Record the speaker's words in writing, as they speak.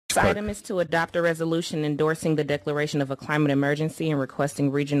This item is to adopt a resolution endorsing the declaration of a climate emergency and requesting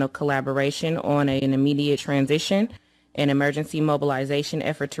regional collaboration on an immediate transition and emergency mobilization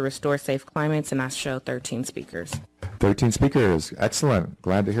effort to restore safe climates, and I show 13 speakers. 13 speakers. Excellent.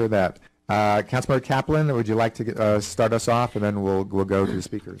 Glad to hear that. Councilmember Kaplan, would you like to start us off, and then we'll go to the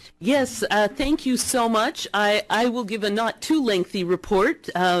speakers? Yes, thank you so much. I will give a not too lengthy report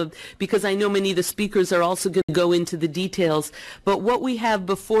because I know many of the speakers are also going to go into the details. But what we have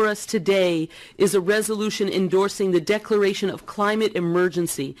before us today is a resolution endorsing the declaration of climate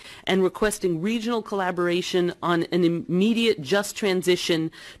emergency and requesting regional collaboration on an immediate just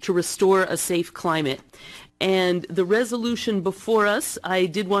transition to restore a safe climate. And the resolution before us, I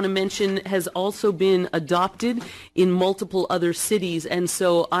did want to mention, has also been adopted in multiple other cities. And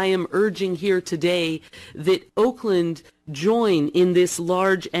so I am urging here today that Oakland join in this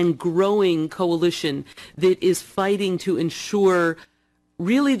large and growing coalition that is fighting to ensure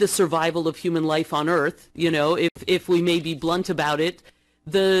really the survival of human life on Earth. You know, if we may be blunt about it,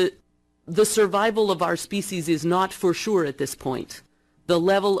 the survival of our species is not for sure at this point. The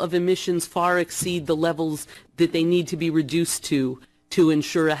level of emissions far exceed the levels that they need to be reduced to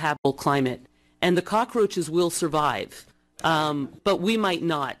ensure a habitable climate. And the cockroaches will survive, but we might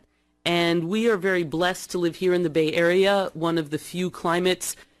not. And we are very blessed to live here in the Bay Area, one of the few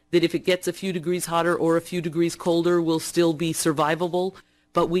climates that if it gets a few degrees hotter or a few degrees colder will still be survivable.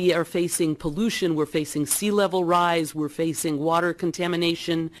 But we are facing pollution, we're facing sea level rise, we're facing water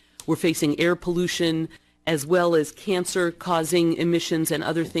contamination, we're facing air pollution, as well as cancer-causing emissions and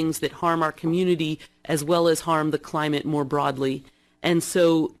other things that harm our community, as well as harm the climate more broadly. And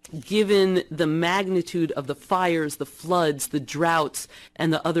so, given the magnitude of the fires, the floods, the droughts,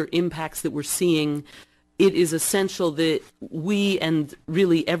 and the other impacts that we're seeing, it is essential that we and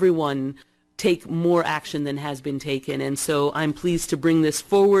really everyone take more action than has been taken. And so I'm pleased to bring this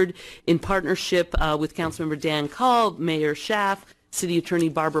forward in partnership with Councilmember Dan Cobb, Mayor Schaaf, City Attorney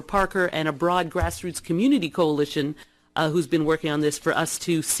Barbara Parker, and a broad grassroots community coalition who's been working on this for us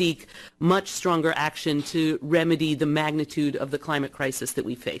to seek much stronger action to remedy the magnitude of the climate crisis that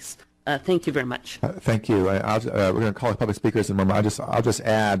we face. Thank you very much. Thank you. We're going to call public speakers in a moment. I'll just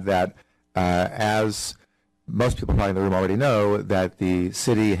add that as most people probably in the room already know, that the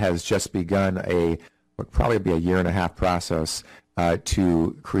city has just begun what would probably be a year-and-a-half process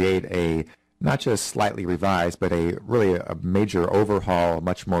to create a not just slightly revised, but really a major overhaul,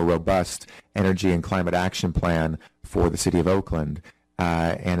 much more robust energy and climate action plan for the city of Oakland.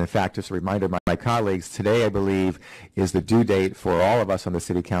 And in fact, just a reminder to my colleagues, today I believe is the due date for all of us on the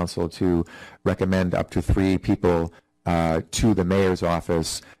city council to recommend up to 3 people to the mayor's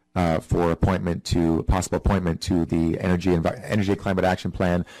office for possible appointment to the Energy and Climate Action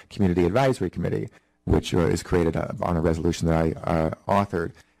Plan Community Advisory Committee, which is created on a resolution that I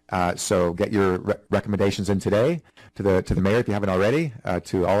authored. So get your recommendations in today to the mayor if you haven't already,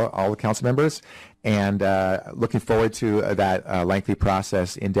 to all the council members, and looking forward to that lengthy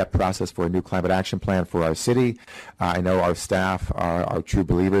process, in-depth process for a new climate action plan for our city. I know our staff are true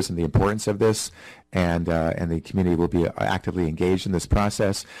believers in the importance of this, and the community will be actively engaged in this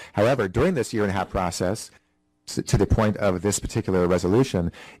process. However, during this year-and-a-half process, to the point of this particular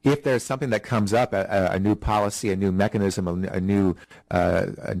resolution, if there's something that comes up, a new policy, a new mechanism, a new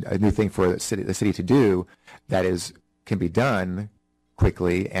thing for the city to do that can be done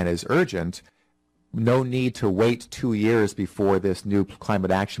quickly and is urgent, no need to wait 2 years before this new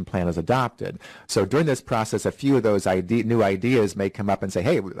climate action plan is adopted. So during this process, a few of those new ideas may come up and say,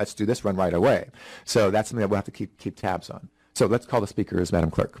 hey, let's do this one right away. So that's something that we'll have to keep tabs on. So let's call the speakers,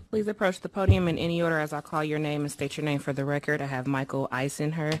 Madam Clerk. Please approach the podium in any order as I call your name and state your name for the record. I have Michael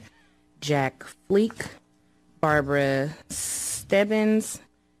Eisenher, Jack Fleek, Barbara Stebbins,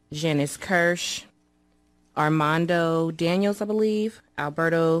 Janice Kirsch, Armando Daniels, I believe,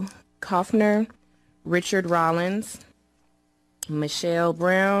 Alberto Kaufner, Richard Rollins, Michelle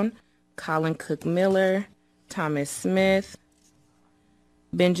Brown, Colin Cook Miller, Thomas Smith,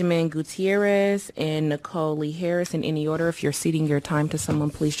 Benjamin Gutierrez, and Nicole Lee Harris, in any order. If you're ceding your time to someone,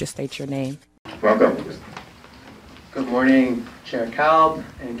 please just state your name. Welcome. Good morning, Chair Kalb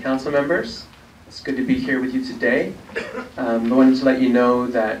and council members. It's good to be here with you today. I wanted to let you know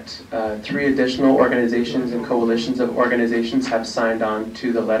that 3 additional organizations and coalitions of organizations have signed on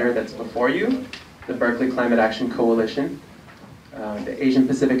to the letter that's before you. The Berkeley Climate Action Coalition, the Asian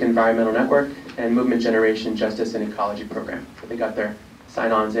Pacific Environmental Network, and Movement Generation Justice and Ecology Program. They got their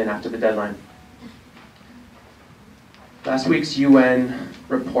sign-ons in after the deadline. Last week's UN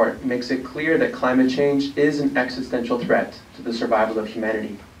report makes it clear that climate change is an existential threat to the survival of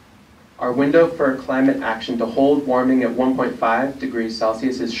humanity. Our window for climate action to hold warming at 1.5 degrees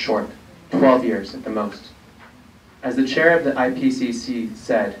Celsius is short, 12 years at the most. As the chair of the IPCC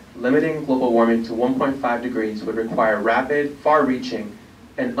said, limiting global warming to 1.5 degrees would require rapid, far-reaching,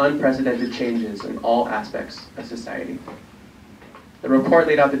 and unprecedented changes in all aspects of society. The report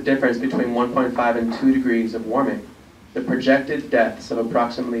laid out the difference between 1.5 and 2 degrees of warming, the projected deaths of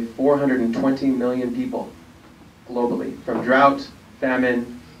approximately 420 million people globally, from drought,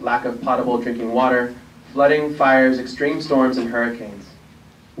 famine, lack of potable drinking water, flooding, fires, extreme storms, and hurricanes.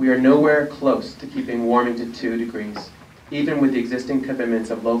 We are nowhere close to keeping warming to 2 degrees, even with the existing commitments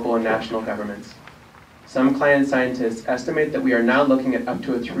of local and national governments. Some climate scientists estimate that we are now looking at up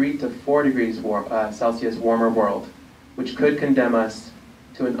to a 3 to 4 degrees Celsius warmer world, which could condemn us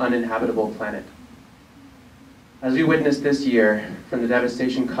to an uninhabitable planet. As we witnessed this year, from the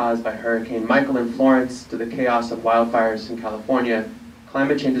devastation caused by Hurricane Michael and Florence to the chaos of wildfires in California,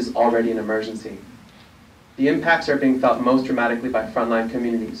 climate change is already an emergency. The impacts are being felt most dramatically by frontline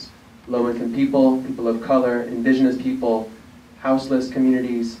communities, low-income people, people of color, indigenous people, houseless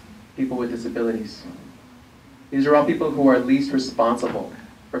communities, people with disabilities. These are all people who are least responsible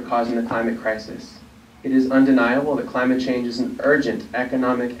for causing the climate crisis. It is undeniable that climate change is an urgent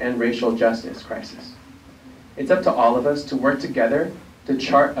economic and racial justice crisis. It's up to all of us to work together to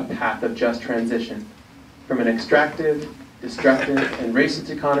chart a path of just transition from an extractive, destructive, and racist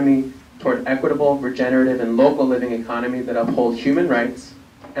economy toward equitable, regenerative, and local living economy that uphold human rights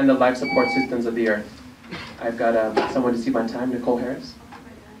and the life support systems of the earth. I've got someone to see my time, Nicole Harris.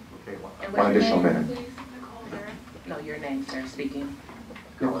 Okay, one additional minute. No, your name, sir, speaking.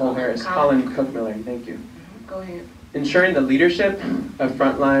 Nicole Harris, Colin Cook-Miller, thank you. Go ahead. Ensuring the leadership of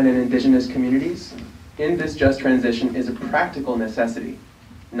frontline and indigenous communities in this just transition is a practical necessity,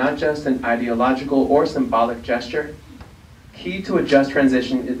 not just an ideological or symbolic gesture. Key to a just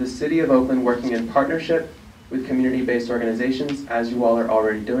transition is the City of Oakland working in partnership with community-based organizations, as you all are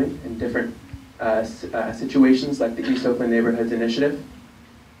already doing in different situations like the East Oakland Neighborhoods Initiative,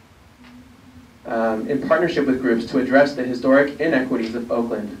 in partnership with groups to address the historic inequities of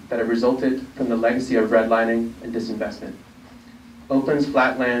Oakland that have resulted from the legacy of redlining and disinvestment. Oakland's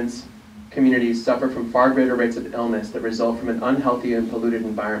flatlands communities suffer from far greater rates of illness that result from an unhealthy and polluted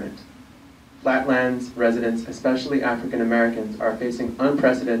environment. Flatlands residents, especially African Americans, are facing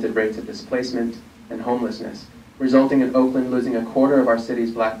unprecedented rates of displacement and homelessness, resulting in Oakland losing a quarter of our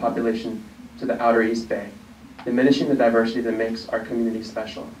city's black population to the outer East Bay, diminishing the diversity that makes our community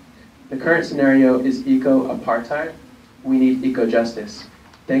special. The current scenario is eco-apartheid. We need eco-justice.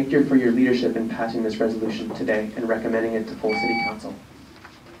 Thank you for your leadership in passing this resolution today and recommending it to full City Council.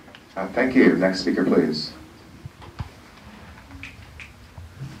 Thank you. Next speaker, please.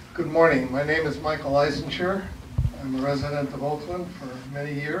 Good morning. My name is Michael Eisenshire. I'm a resident of Oakland for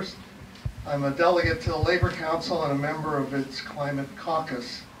many years. I'm a delegate to the Labor Council and a member of its Climate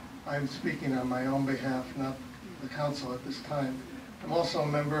Caucus. I'm speaking on my own behalf, not the council at this time. I'm also a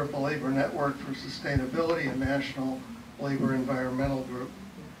member of the Labor Network for Sustainability, a national labor environmental group.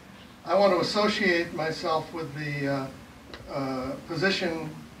 I want to associate myself with the position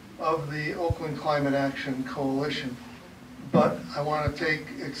of the Oakland Climate Action Coalition, but I want to take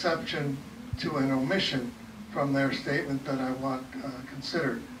exception to an omission from their statement that I want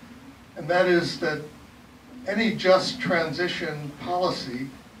considered. And that is that any just transition policy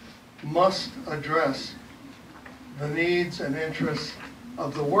must address the needs and interests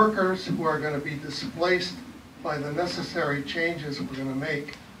of the workers who are going to be displaced by the necessary changes we're going to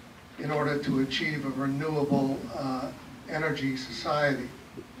make in order to achieve a renewable energy society.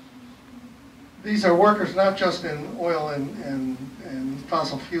 These are workers not just in oil and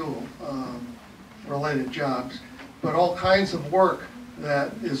fossil fuel related jobs, but all kinds of work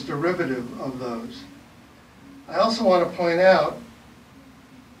that is derivative of those. I also want to point out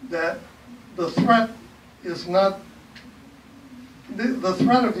that the threat is not, the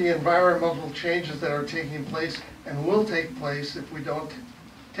threat of the environmental changes that are taking place and will take place if we don't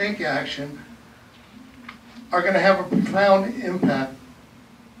take action are going to have a profound impact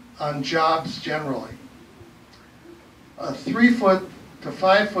on jobs generally. A 3-foot to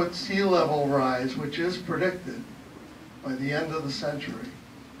 5-foot sea level rise, which is predicted by the end of the century,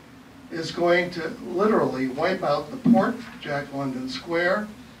 is going to literally wipe out the port, Jack London Square,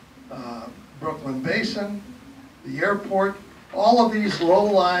 Brooklyn Basin, the airport. All of these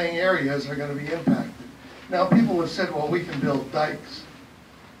low-lying areas are going to be impacted. Now, people have said, well, we can build dikes,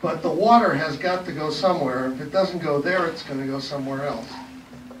 but the water has got to go somewhere. If it doesn't go there, it's going to go somewhere else.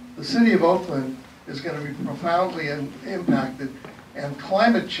 The city of Oakland is going to be profoundly impacted, and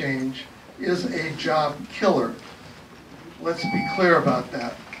climate change is a job killer. Let's be clear about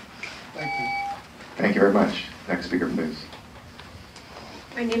that. Thank you. Thank you very much. Next speaker, please.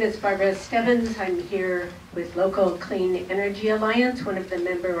 My name is Barbara Stebbins. I'm here with Local Clean Energy Alliance, one of the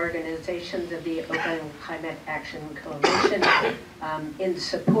member organizations of the Oakland Climate Action Coalition, in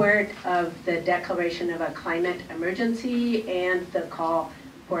support of the declaration of a climate emergency and the call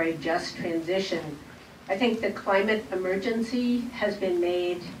for a just transition. I think the climate emergency has been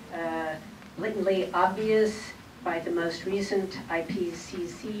made blatantly obvious by the most recent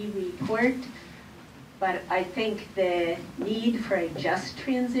IPCC report. But I think the need for a just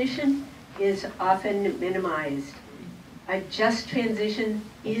transition is often minimized. A just transition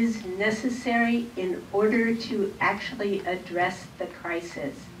is necessary in order to actually address the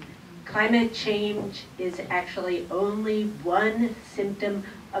crisis. Climate change is actually only one symptom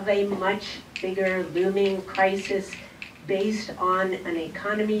of a much bigger looming crisis based on an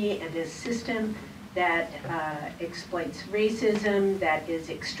economy and a system that exploits racism, that is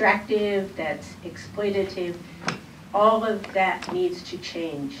extractive, that's exploitative. All of that needs to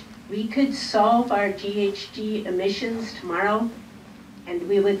change. We could solve our GHG emissions tomorrow, and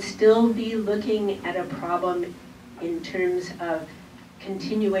we would still be looking at a problem in terms of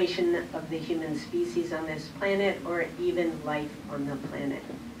continuation of the human species on this planet, or even life on the planet.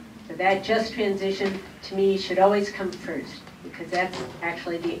 So that just transition, to me, should always come first, because that's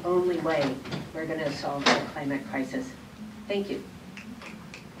actually the only way we're going to solve the climate crisis. Thank you.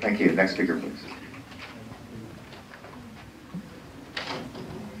 Thank you. Next speaker, please.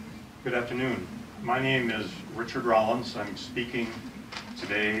 Good afternoon. My name is Richard Rollins. I'm speaking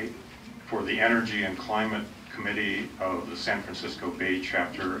today for the Energy and Climate Committee of the San Francisco Bay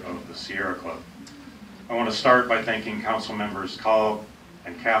chapter of the Sierra Club. I want to start by thanking Council Members Cobb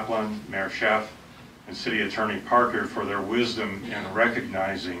and Kaplan, Mayor Scheff, and City Attorney Parker for their wisdom in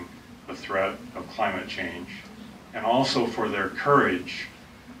recognizing the threat of climate change, and also for their courage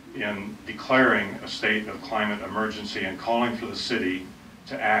in declaring a state of climate emergency and calling for the city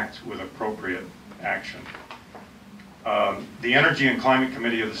to act with appropriate action. The Energy and Climate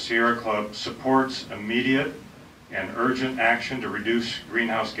Committee of the Sierra Club supports immediate and urgent action to reduce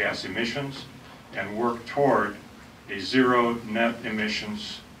greenhouse gas emissions and work toward a zero net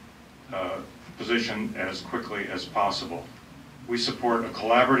emissions position as quickly as possible. We support a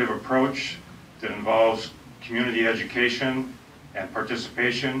collaborative approach that involves community education and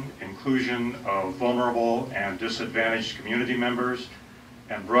participation, inclusion of vulnerable and disadvantaged community members,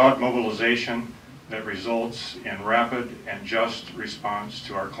 and broad mobilization that results in rapid and just response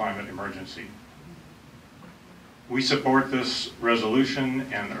to our climate emergency. We support this resolution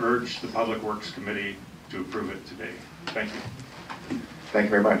and urge the Public Works Committee to approve it today. Thank you. Thank you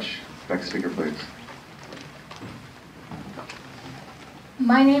very much. Next speaker, please.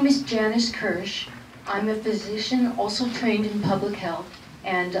 My name is Janice Kirsch. I'm a physician, also trained in public health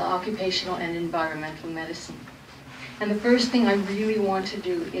and occupational and environmental medicine. And the first thing I really want to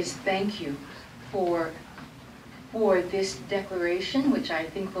do is thank you for this declaration, which I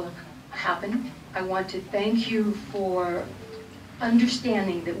think will happen. I want to thank you for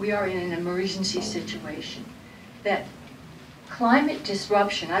understanding that we are in an emergency situation, that climate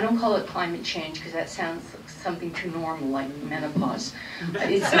disruption, I don't call it climate change because that sounds like something too normal like menopause.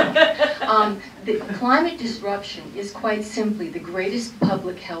 It's not. The climate disruption is quite simply the greatest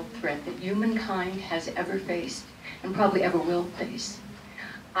public health threat that humankind has ever faced and probably ever will face.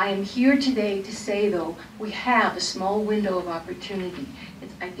 I am here today to say, though, we have a small window of opportunity.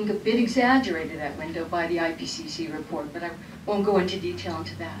 It's, I think, a bit exaggerated, that window, by the IPCC report, but I won't go into detail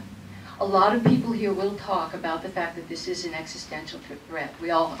into that. A lot of people here will talk about the fact that this is an existential threat. We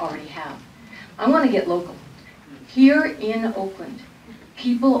all already have. I want to get local. Here in Oakland,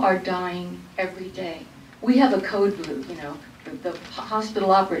 people are dying every day. We have a code blue, you know, the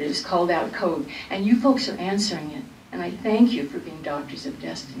hospital operatives called out code, and you folks are answering it. And I thank you for being doctors of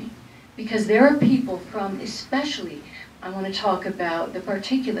destiny. Because there are people from, especially, I want to talk about the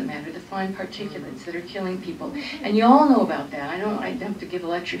particulate matter, the fine particulates that are killing people. And you all know about that. I don't have to give a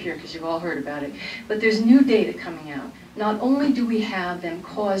lecture here because you've all heard about it. But there's new data coming out. Not only do we have them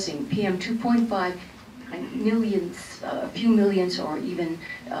causing PM 2.5 millions, a few millions, or even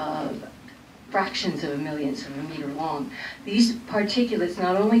fractions of a millionth of a meter long. These particulates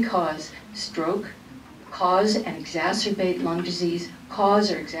not only cause stroke, cause and exacerbate lung disease,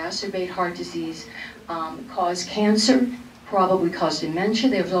 cause or exacerbate heart disease, cause cancer, probably cause dementia.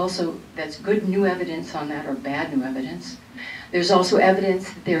 There's also, that's good new evidence on that, or bad new evidence. There's also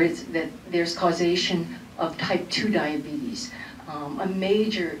evidence that there's causation of type 2 diabetes, a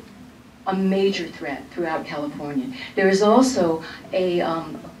major threat throughout California. There is also a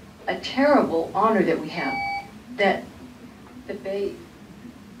terrible honor that we have, that the Bay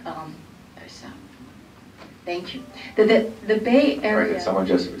Thank you. The Bay All right, Area... can someone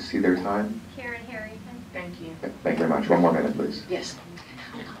just see their time? Karen Harrington. Thank you. Thank you very much. One more minute, please. Yes.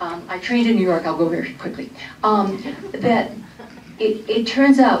 I trained in New York. I'll go very quickly. That it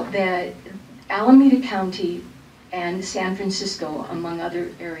turns out that Alameda County and San Francisco, among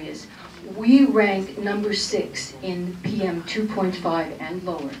other areas, we rank number 6 in PM 2.5 and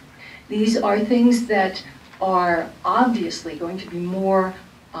lower. These are things that are obviously going to be more,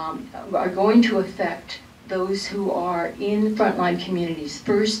 are going to affect those who are in frontline communities,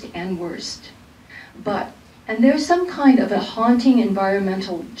 first and worst. And there's some kind of a haunting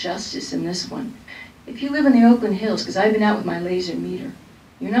environmental justice in this one. If you live in the Oakland Hills, because I've been out with my laser meter,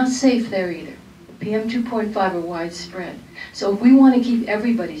 you're not safe there either. PM 2.5 are widespread. So if we want to keep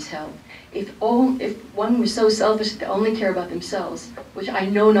everybody's health, if one was so selfish that they only care about themselves, which I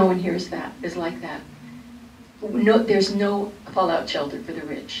know no one here is like that, there's no fallout shelter for the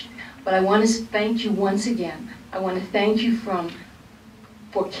rich. But I want to thank you once again. I want to thank you for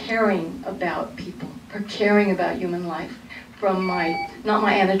caring about people, for caring about human life, from not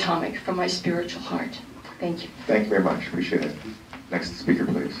my anatomic, from my spiritual heart. Thank you. Thank you very much. Appreciate it. Next speaker,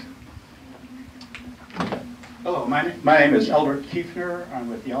 please. Hello, my name is Albert Kiefner. I'm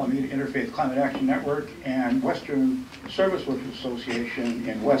with the Alameda Interfaith Climate Action Network and Western Service Workers Association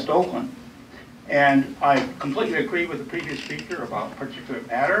in West Oakland. And I completely agree with the previous speaker about particulate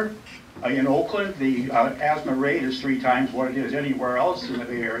matter. In Oakland, the asthma rate is 3 times what it is anywhere else in the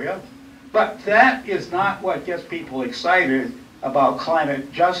Bay Area. But that is not what gets people excited about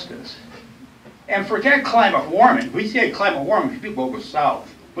climate justice. And forget climate warming. We say climate warming, people go south.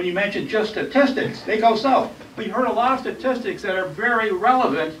 When you mention just statistics, they go south. We've heard a lot of statistics that are very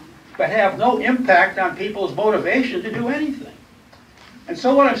relevant, but have no impact on people's motivation to do anything. And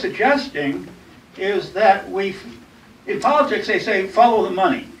so what I'm suggesting is that in politics they say follow the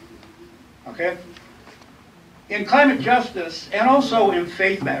money, okay? In climate justice, and also in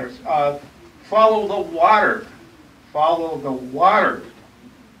faith matters, follow the water. Follow the water.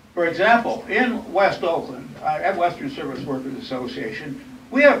 For example, in West Oakland, at Western Service Workers Association,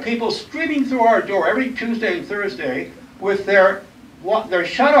 we have people streaming through our door every Tuesday and Thursday with their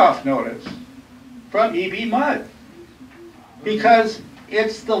shut-off notice from EB Mud, because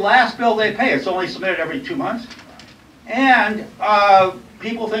it's the last bill they pay. It's only submitted every 2 months, and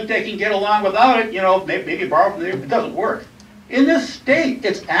people think they can get along without it. You know, maybe borrow from there. It doesn't work. In this state,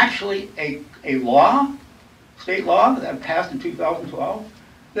 it's actually a law, state law that passed in 2012,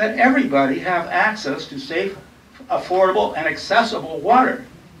 that everybody have access to safe, affordable, and accessible water.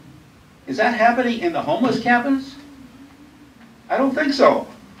 Is that happening in the homeless cabins? I don't think so.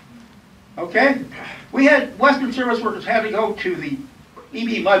 Okay? We had Western Service Workers had to go to the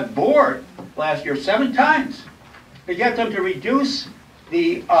EB Mud board last year 7 times to get them to reduce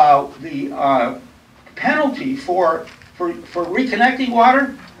the penalty for reconnecting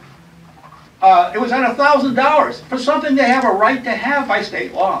water. It was at $1,000 for something they have a right to have by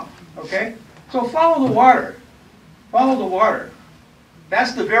state law. Okay? So follow the water. Follow the water.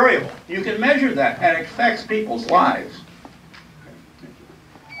 That's the variable. You can measure that, and it affects people's lives.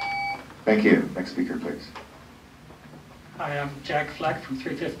 Thank you. Next speaker, please. Hi, I'm Jack Fleck from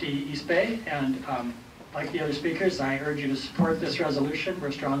 350 East Bay, and like the other speakers, I urge you to support this resolution.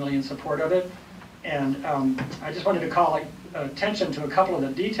 We're strongly in support of it. And I just wanted to call attention to a couple of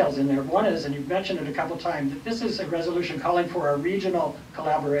the details in there. One is, and you've mentioned it a couple times, that this is a resolution calling for a regional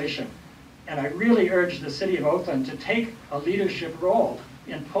collaboration. And I really urge the city of Oakland to take a leadership role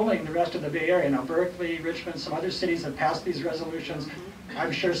in pulling the rest of the Bay Area. Now, Berkeley, Richmond, some other cities have passed these resolutions.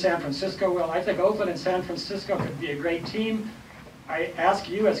 I'm sure San Francisco will. I think Oakland and San Francisco could be a great team. I ask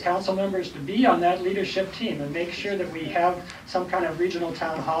you as council members to be on that leadership team and make sure that we have some kind of regional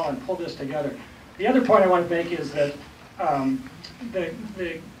town hall and pull this together. The other point I want to make is that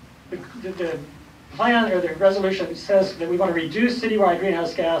the plan or the resolution says that we want to reduce citywide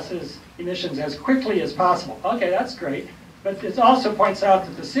greenhouse gases emissions as quickly as possible. Okay, that's great. But it also points out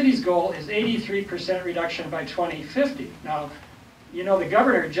that the city's goal is 83% reduction by 2050. Now, you know, the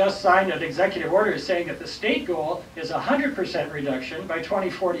governor just signed an executive order saying that the state goal is 100% reduction by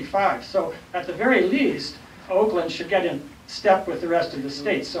 2045. So at the very least, Oakland should get in step with the rest of the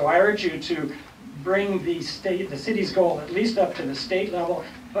state. So I urge you to bring the city's goal at least up to the state level,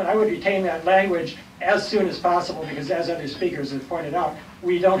 but I would retain that language as soon as possible, because as other speakers have pointed out,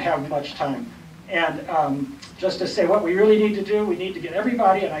 we don't have much time. And just to say what we really need to do, we need to get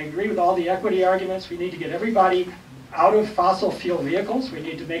everybody, and I agree with all the equity arguments, we need to get everybody out of fossil fuel vehicles. We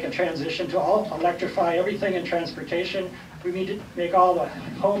need to make a transition to all electrify everything in transportation. We need to make all the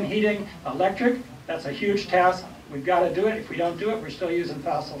home heating electric. That's a huge task. We've got to do it. If we don't do it, we're still using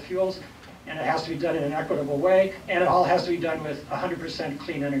fossil fuels. and it has to be done in an equitable way, and it all has to be done with 100%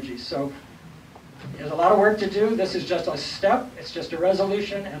 clean energy. So there's a lot of work to do. This is just a step. It's just a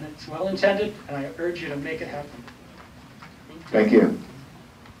resolution, and it's well intended, and I urge you to make it happen. Thank you.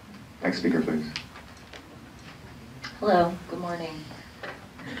 Next speaker, please. Hello, good morning.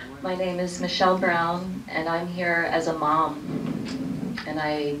 My name is Michelle Brown, and I'm here as a mom. And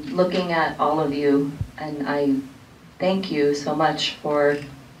I'm looking at all of you, and I thank you so much for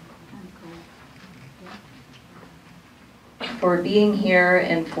being here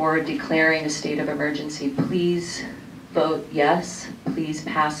and for declaring a state of emergency. Please vote yes. Please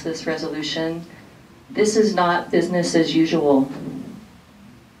pass this resolution. This is not business as usual.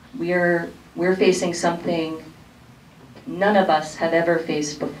 We're facing something none of us have ever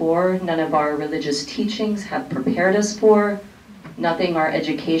faced before. None of our religious teachings have prepared us for. Nothing our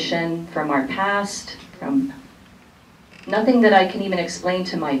education from our past, from nothing that I can even explain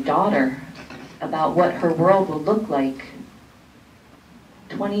to my daughter about what her world will look like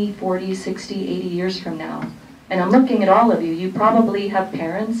 20, 40, 60, 80 years from now. And I'm looking at all of you. You probably have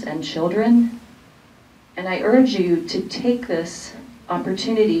parents and children. And I urge you to take this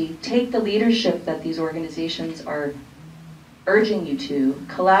opportunity, take the leadership that these organizations are urging you to,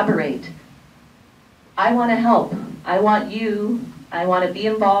 collaborate. I want to help. I want you. I want to be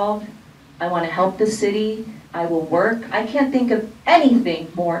involved. I want to help the city. I will work. I can't think of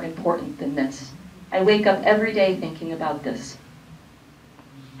anything more important than this. I wake up every day thinking about this.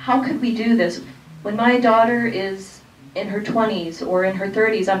 How could we do this? When my daughter is in her 20s or in her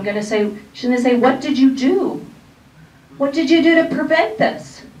 30s, she's going to say, what did you do? What did you do to prevent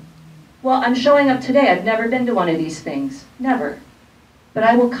this? Well, I'm showing up today. I've never been to one of these things. Never. But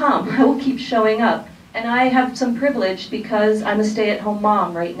I will come. I will keep showing up. And I have some privilege because I'm a stay-at-home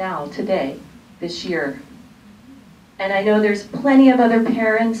mom right now, today, this year. And I know there's plenty of other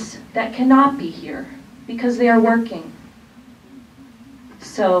parents that cannot be here because they are working.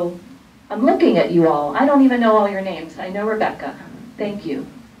 So I'm looking at you all. I don't even know all your names. I know Rebecca. Thank you.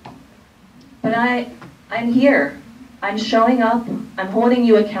 But I'm here. I'm showing up. I'm holding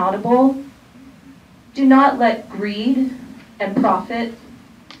you accountable. Do not let greed and profit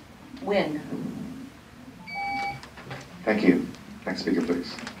win. Thank you. Next speaker,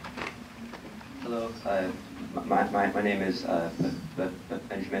 please. Hello. My name is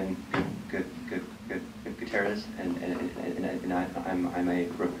Benjamin Gutierrez, and I'm a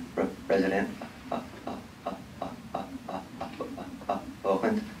resident of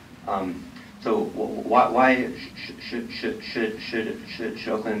Oakland. So why should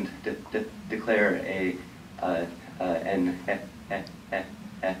Oakland declare an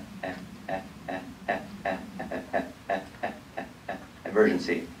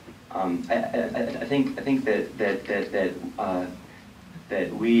emergency? I think that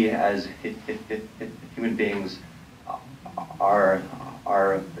we as human beings are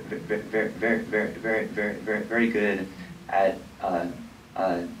very good at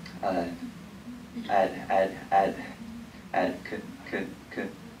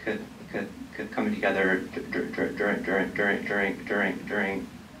coming together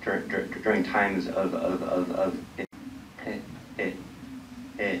during times of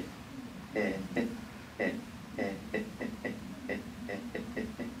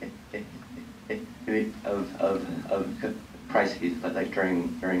crises, like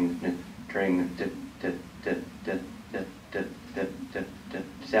during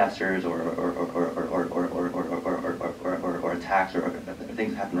disasters or attacks or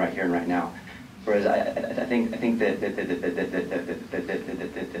things happen right here and right now. Whereas I think that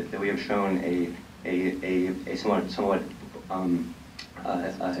we have shown a somewhat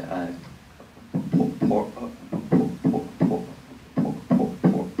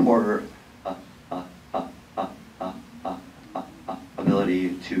poor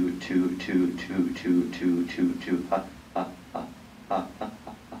ability to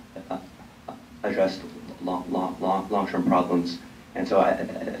address long-term problems, and so I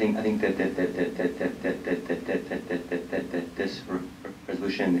think that this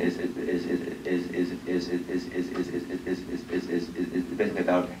resolution is basically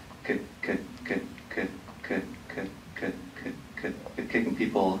about kicking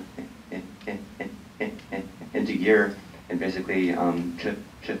people into gear and basically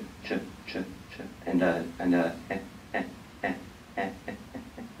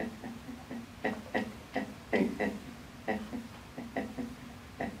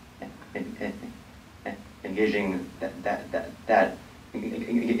engaging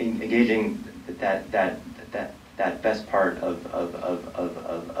that best part of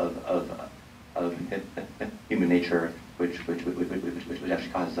human nature, which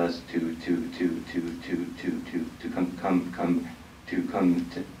actually causes us to come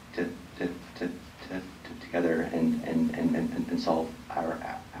together and solve our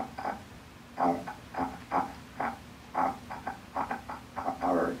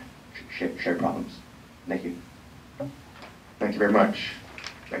shared problems. Thank you. Thank you very much.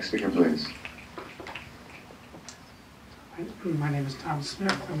 Next speaker, please. My name is Tom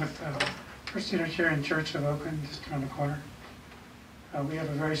Smith. I'm with the First Unitarian Church of Oakland, just around the corner. We have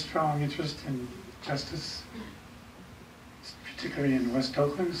a very strong interest in justice, particularly in West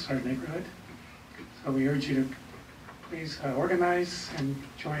Oakland, it's our neighborhood. So we urge you to please organize and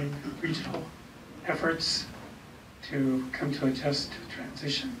join regional efforts to come to a just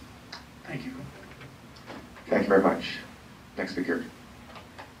transition. Thank you. Thank you very much. Next speaker.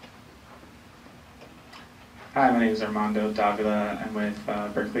 Hi, my name is Armando Davila. I'm with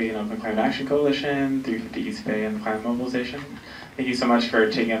Berkeley and Oakland Climate Action Coalition, 350 East Bay, and Climate Mobilization. Thank you so much for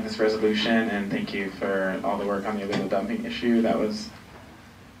taking up this resolution, and thank you for all the work on the illegal dumping issue. That was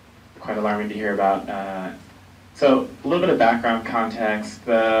quite alarming to hear about. So, a little bit of background context.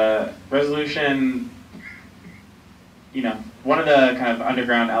 The resolution, one of the kind of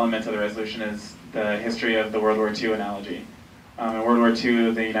underground elements of the resolution is the history of the World War II analogy. In World War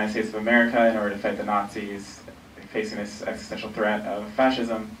II, the United States of America, in order to fight the Nazis, facing this existential threat of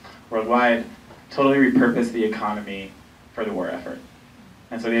fascism worldwide, totally repurposed the economy for the war effort.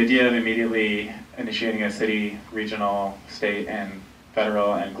 And so the idea of immediately initiating a city, regional, state, and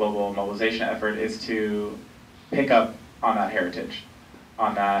federal and global mobilization effort is to pick up on that heritage,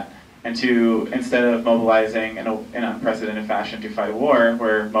 and to, instead of mobilizing in an unprecedented fashion to fight a war,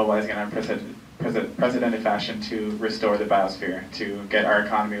 we're mobilizing in an unprecedented fashion to restore the biosphere, to get our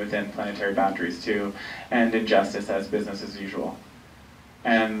economy within planetary boundaries, to end injustice as business as usual.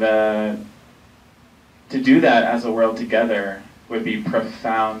 And to do that as a world together would be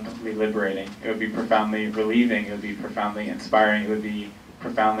profoundly liberating. It would be profoundly relieving. It would be profoundly inspiring. It would be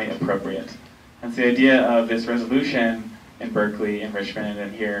profoundly appropriate. And so the idea of this resolution in Berkeley, in Richmond,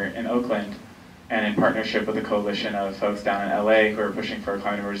 and here in Oakland, and in partnership with a coalition of folks down in LA who are pushing for a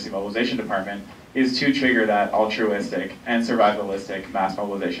climate emergency mobilization department, is to trigger that altruistic and survivalistic mass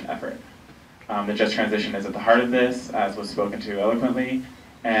mobilization effort. The just transition is at the heart of this, as was spoken to eloquently,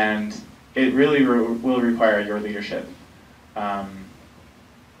 and it really will require your leadership.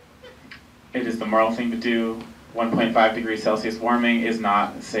 It is the moral thing to do. 1.5 degrees Celsius warming is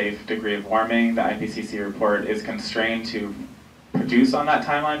not a safe degree of warming. The IPCC report is constrained to produce on that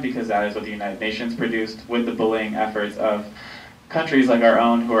timeline because that is what the United Nations produced with the bullying efforts of countries like our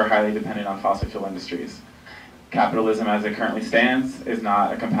own who are highly dependent on fossil fuel industries. Capitalism as it currently stands is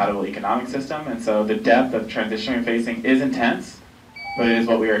not a compatible economic system, and so the depth of transition we're facing is intense, but it is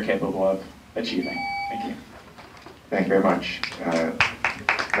what we are capable of achieving. Thank you. Thank you very much.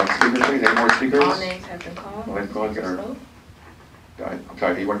 Next speaker, please. Any more speakers? All names have been called. Let's go and get our... I'm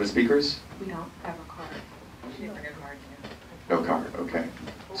sorry, are you one of the speakers? We don't have a card. She didn't bring a card yet. No card, okay.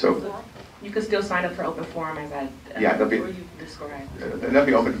 So... You can still sign up for open forum as I... Yeah, that'll be... Or you describe. That'll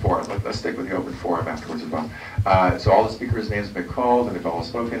be open forum. Let's stick with the open forum afterwards as well. So all the speakers' names have been called and they've all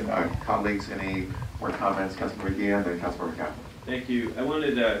spoken. Colleagues, any more comments? Councilmember Guillen and then Councilmember Kaplan. Thank you. I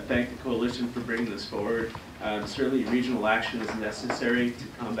wanted to thank the coalition for bringing this forward. Certainly regional action is necessary to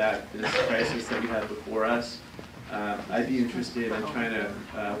combat this crisis that we have before us. I'd be interested in trying to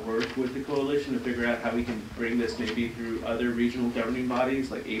work with the coalition to figure out how we can bring this maybe through other regional governing bodies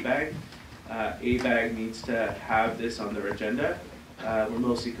like ABAG. ABAG needs to have this on their agenda. We're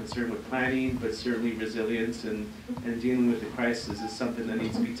mostly concerned with planning, but certainly resilience and dealing with the crisis is something that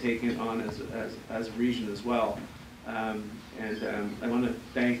needs to be taken on as a region as well. I want to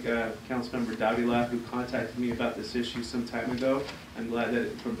thank Councilmember Davila, who contacted me about this issue some time ago. I'm glad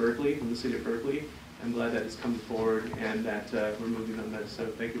that from Berkeley, from the city of Berkeley. I'm glad that it's coming forward and that we're moving on this. So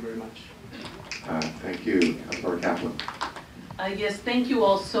thank you very much. Thank you, Councilmember Kaplan. Yes, thank you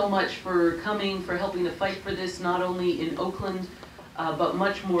all so much for coming, for helping to fight for this, not only in Oakland, but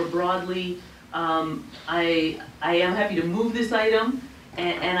much more broadly. I am happy to move this item,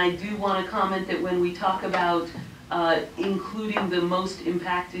 and I do want to comment that when we talk about including the most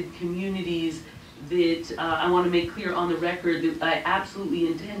impacted communities, that I want to make clear on the record that I absolutely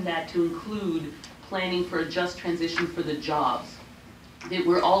intend that to include planning for a just transition for the jobs. That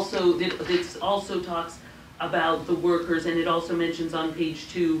this also talks about the workers, and it also mentions on page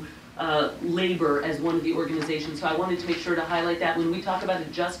 2 labor as one of the organizations. So I wanted to make sure to highlight that when we talk about a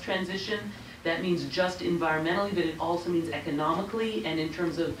just transition, that means just environmentally, but it also means economically and in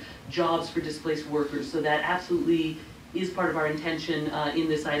terms of jobs for displaced workers. So that absolutely is part of our intention in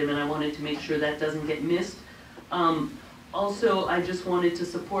this item, and I wanted to make sure that doesn't get missed. Also, I just wanted to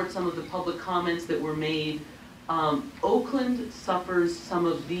support some of the public comments that were made. Oakland suffers some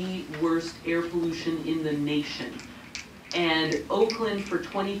of the worst air pollution in the nation. And Oakland, for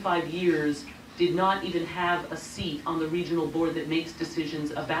 25 years, did not even have a seat on the regional board that makes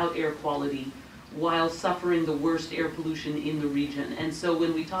decisions about air quality while suffering the worst air pollution in the region. And so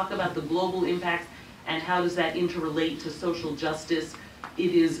when we talk about the global impacts and how does that interrelate to social justice,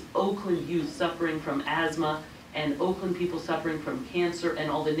 it is Oakland youth suffering from asthma and Oakland people suffering from cancer and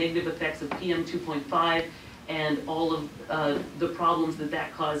all the negative effects of PM 2.5 and all of the problems that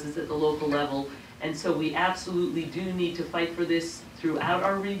that causes at the local level. And so we absolutely do need to fight for this throughout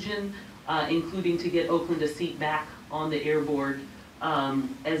our region, including to get Oakland a seat back on the air board,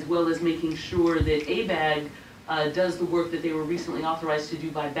 as well as making sure that ABAG does the work that they were recently authorized to do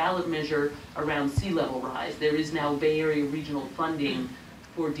by ballot measure around sea level rise. There is now Bay Area regional funding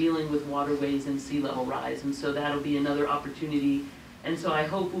for dealing with waterways and sea level rise, and so that'll be another opportunity. And so I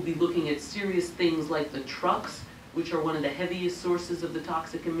hope we'll be looking at serious things like the trucks, which are one of the heaviest sources of the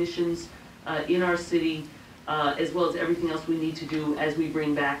toxic emissions in our city, as well as everything else we need to do as we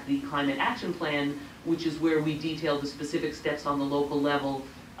bring back the climate action plan, which is where we detail the specific steps on the local level,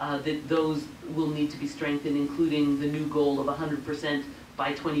 that those will need to be strengthened, including the new goal of 100%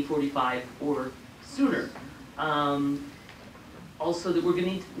 by 2045 or sooner. Also that we're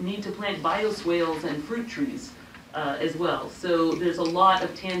going to need to plant bioswales and fruit trees as well. So there's a lot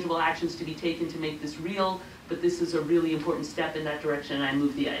of tangible actions to be taken to make this real, but this is a really important step in that direction, and I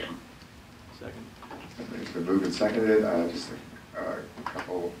move the item. Second. It's been moved and seconded. Just a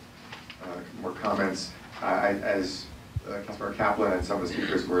couple more comments. As Councilmember Kaplan and some of the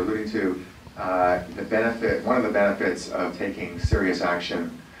speakers were alluding to, one of the benefits of taking serious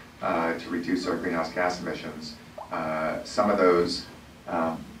action to reduce our greenhouse gas emissions, some of those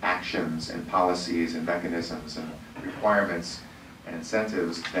actions and policies and mechanisms and requirements and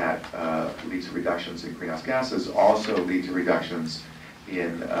incentives that lead to reductions in greenhouse gases also lead to reductions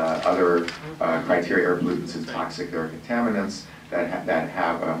in other criteria air pollutants and toxic air contaminants that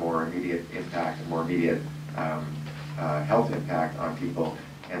have a more immediate impact, a more immediate health impact on people.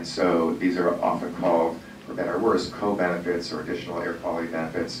 And so these are often called, for better or worse, co-benefits or additional air quality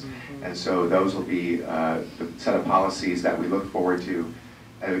benefits. And so those will be the set of policies that we look forward to,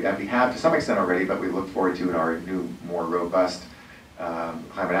 that we have to some extent already, but we look forward to in our new, more robust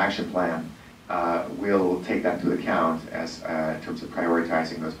climate action plan. We'll take that into account as in terms of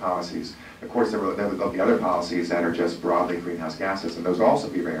prioritizing those policies. Of course, there'll be other policies that are just broadly greenhouse gases, and those will also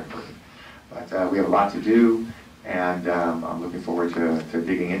be very important. But we have a lot to do, and I'm looking forward to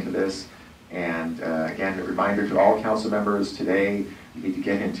digging into this. And again, a reminder to all council members today, you need to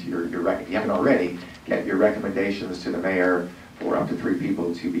get into if you haven't already, get your recommendations to the mayor for up to 3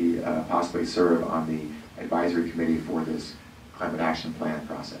 people to be possibly serve on the advisory committee for this climate action plan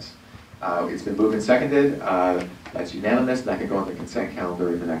process. It's been moved and seconded. That's unanimous. That can go on the consent calendar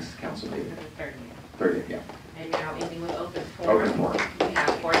in the next council meeting. 30th, yeah. And now ending with open forum. Open forum. We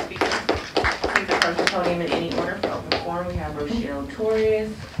have 4 speakers. Please approach the podium in any order for open forum. We have Rochelle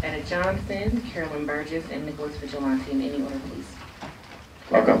Torres, Etta Johnson, Carolyn Burgess, and Nicholas Vigilante. In any order, please.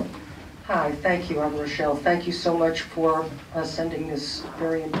 Welcome. Hi, thank you. I'm Rochelle. Thank you so much for sending this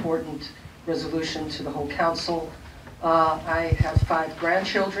very important resolution to the whole council. I have 5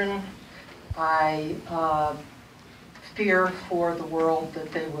 grandchildren. I fear for the world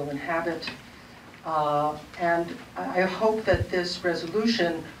that they will inhabit. And I hope that this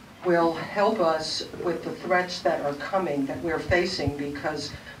resolution will help us with the threats that are coming, that we're facing,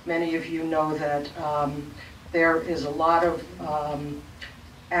 because many of you know that there is a lot of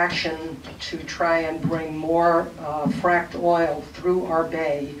action to try and bring more fracked oil through our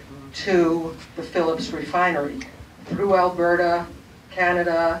bay to the Phillips refinery, through Alberta,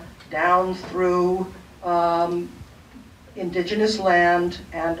 Canada, down through indigenous land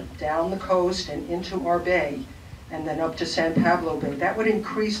and down the coast and into our bay, and then up to San Pablo Bay. That would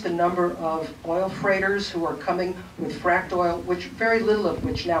increase the number of oil freighters who are coming with fracked oil, which very little of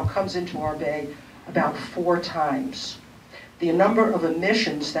which now comes into our bay, about 4 times. The number of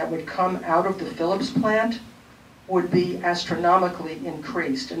emissions that would come out of the Phillips plant would be astronomically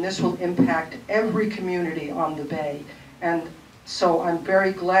increased, and this will impact every community on the bay. And so I'm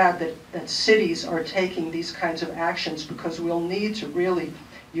very glad that cities are taking these kinds of actions, because we'll need to really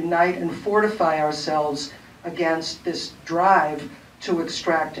unite and fortify ourselves against this drive to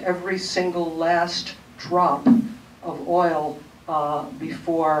extract every single last drop of oil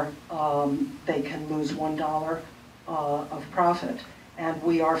before they can lose $1 of profit. And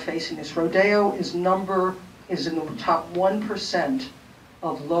we are facing this. Rodeo is in the top 1%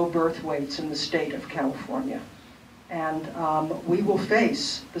 of low birth weights in the state of California. And we will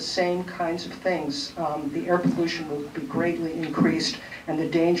face the same kinds of things. The air pollution will be greatly increased, and the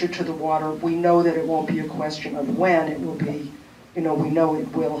danger to the water, we know that it won't be a question of when, it will be, we know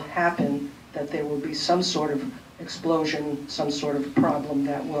it will happen, that there will be some sort of explosion, some sort of problem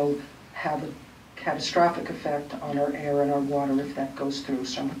that will have a catastrophic effect on our air and our water if that goes through.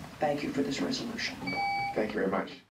 So thank you for this resolution. Thank you very much.